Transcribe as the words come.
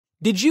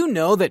Did you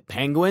know that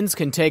penguins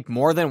can take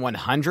more than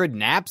 100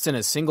 naps in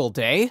a single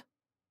day?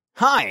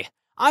 Hi,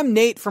 I'm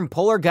Nate from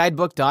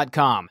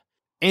PolarGuidebook.com,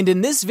 and in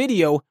this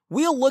video,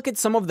 we'll look at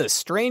some of the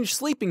strange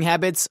sleeping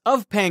habits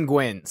of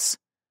penguins.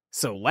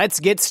 So let's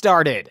get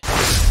started.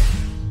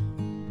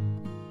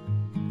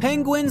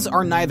 Penguins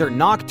are neither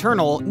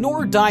nocturnal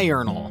nor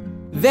diurnal.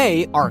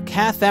 They are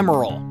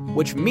cathemeral,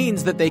 which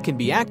means that they can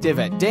be active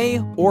at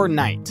day or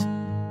night.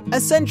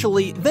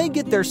 Essentially, they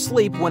get their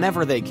sleep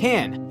whenever they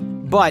can,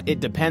 but it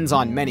depends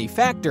on many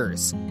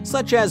factors,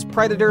 such as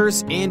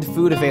predators and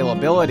food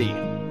availability.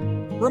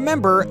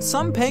 Remember,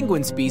 some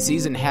penguin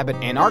species inhabit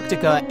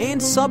Antarctica and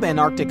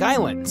subantarctic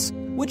islands,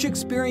 which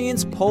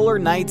experience polar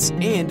nights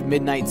and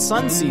midnight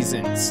sun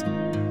seasons.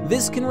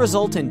 This can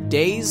result in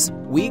days,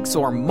 weeks,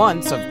 or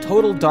months of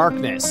total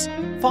darkness,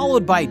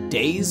 followed by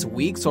days,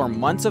 weeks, or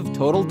months of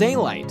total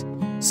daylight.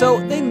 So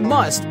they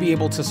must be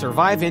able to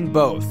survive in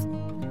both.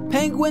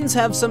 Penguins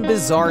have some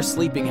bizarre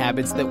sleeping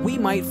habits that we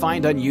might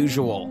find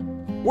unusual.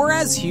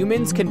 Whereas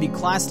humans can be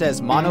classed as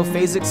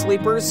monophasic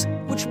sleepers,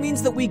 which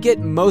means that we get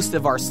most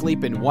of our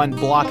sleep in one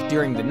block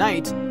during the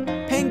night,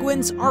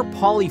 penguins are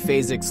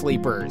polyphasic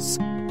sleepers.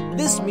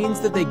 This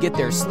means that they get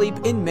their sleep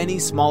in many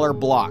smaller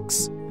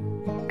blocks.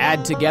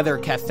 Add together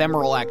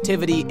cathemeral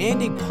activity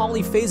and a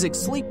polyphasic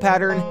sleep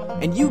pattern,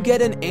 and you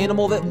get an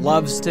animal that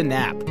loves to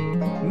nap.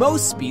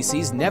 Most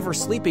species never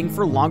sleeping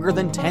for longer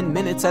than 10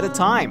 minutes at a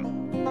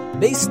time.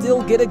 They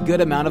still get a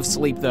good amount of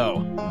sleep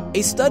though.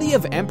 A study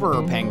of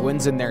emperor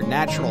penguins in their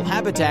natural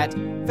habitat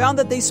found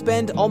that they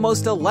spend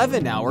almost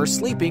 11 hours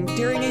sleeping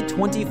during a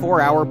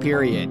 24-hour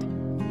period.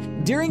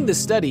 During the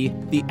study,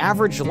 the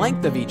average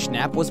length of each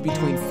nap was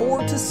between 4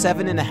 to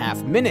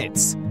 7.5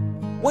 minutes.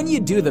 When you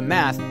do the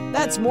math,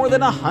 that's more than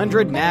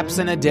 100 naps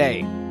in a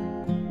day.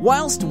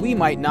 Whilst we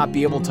might not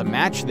be able to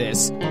match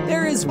this,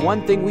 there is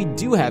one thing we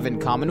do have in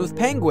common with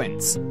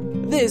penguins.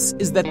 This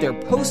is that their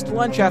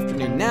post-lunch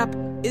afternoon nap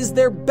is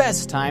their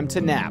best time to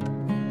nap.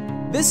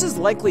 This is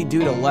likely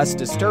due to less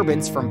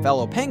disturbance from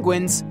fellow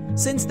penguins,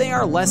 since they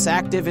are less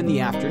active in the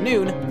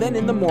afternoon than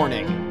in the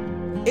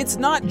morning. It's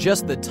not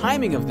just the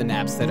timing of the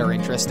naps that are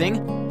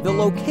interesting, the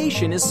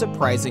location is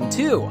surprising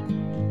too.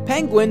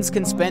 Penguins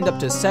can spend up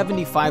to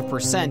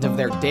 75% of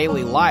their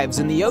daily lives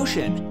in the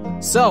ocean,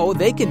 so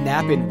they can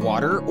nap in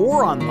water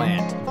or on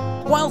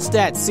land. Whilst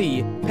at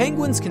sea,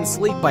 penguins can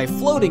sleep by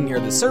floating near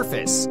the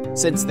surface,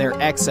 since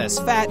their excess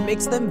fat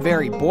makes them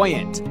very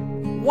buoyant.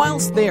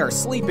 Whilst they are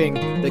sleeping,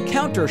 the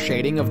counter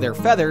shading of their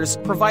feathers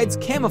provides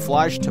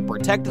camouflage to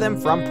protect them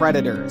from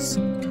predators.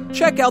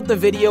 Check out the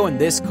video in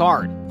this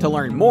card to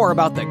learn more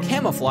about the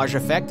camouflage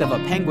effect of a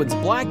penguin's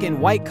black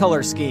and white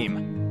color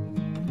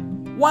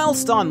scheme.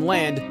 Whilst on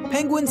land,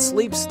 penguins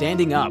sleep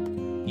standing up,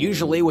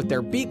 usually with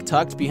their beak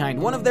tucked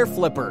behind one of their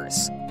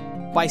flippers.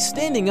 By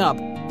standing up,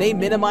 they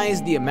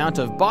minimize the amount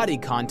of body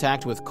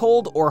contact with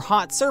cold or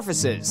hot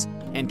surfaces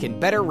and can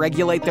better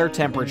regulate their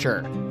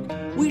temperature.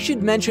 We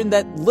should mention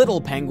that little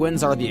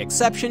penguins are the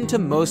exception to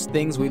most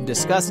things we've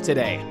discussed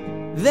today.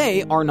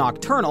 They are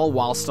nocturnal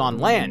whilst on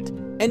land,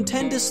 and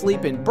tend to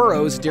sleep in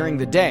burrows during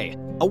the day,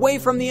 away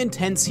from the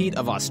intense heat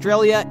of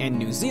Australia and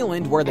New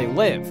Zealand where they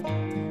live.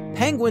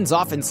 Penguins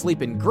often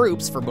sleep in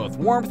groups for both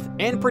warmth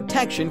and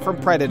protection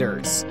from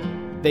predators.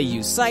 They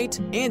use sight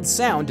and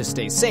sound to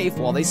stay safe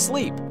while they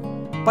sleep.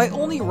 By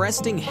only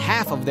resting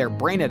half of their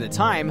brain at a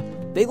time,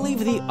 they leave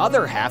the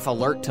other half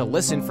alert to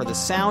listen for the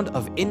sound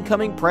of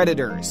incoming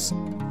predators.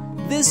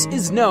 This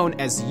is known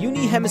as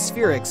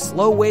unihemispheric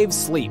slow-wave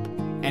sleep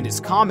and is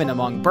common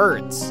among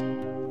birds.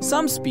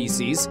 Some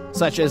species,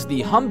 such as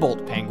the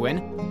Humboldt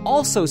penguin,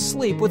 also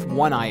sleep with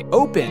one eye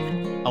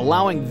open,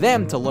 allowing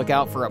them to look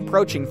out for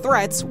approaching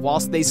threats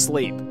whilst they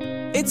sleep.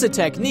 It's a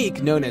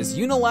technique known as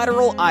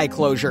unilateral eye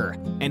closure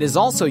and is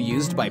also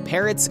used by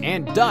parrots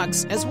and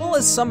ducks as well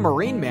as some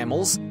marine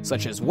mammals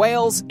such as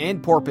whales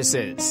and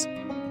porpoises.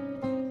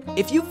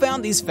 If you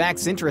found these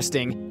facts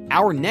interesting,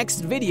 our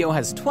next video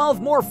has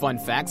 12 more fun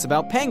facts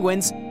about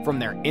penguins, from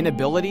their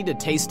inability to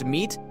taste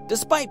meat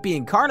despite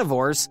being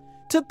carnivores,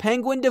 to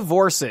penguin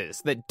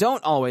divorces that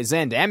don't always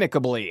end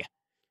amicably.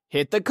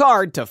 Hit the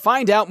card to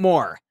find out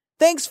more.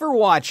 Thanks for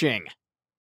watching!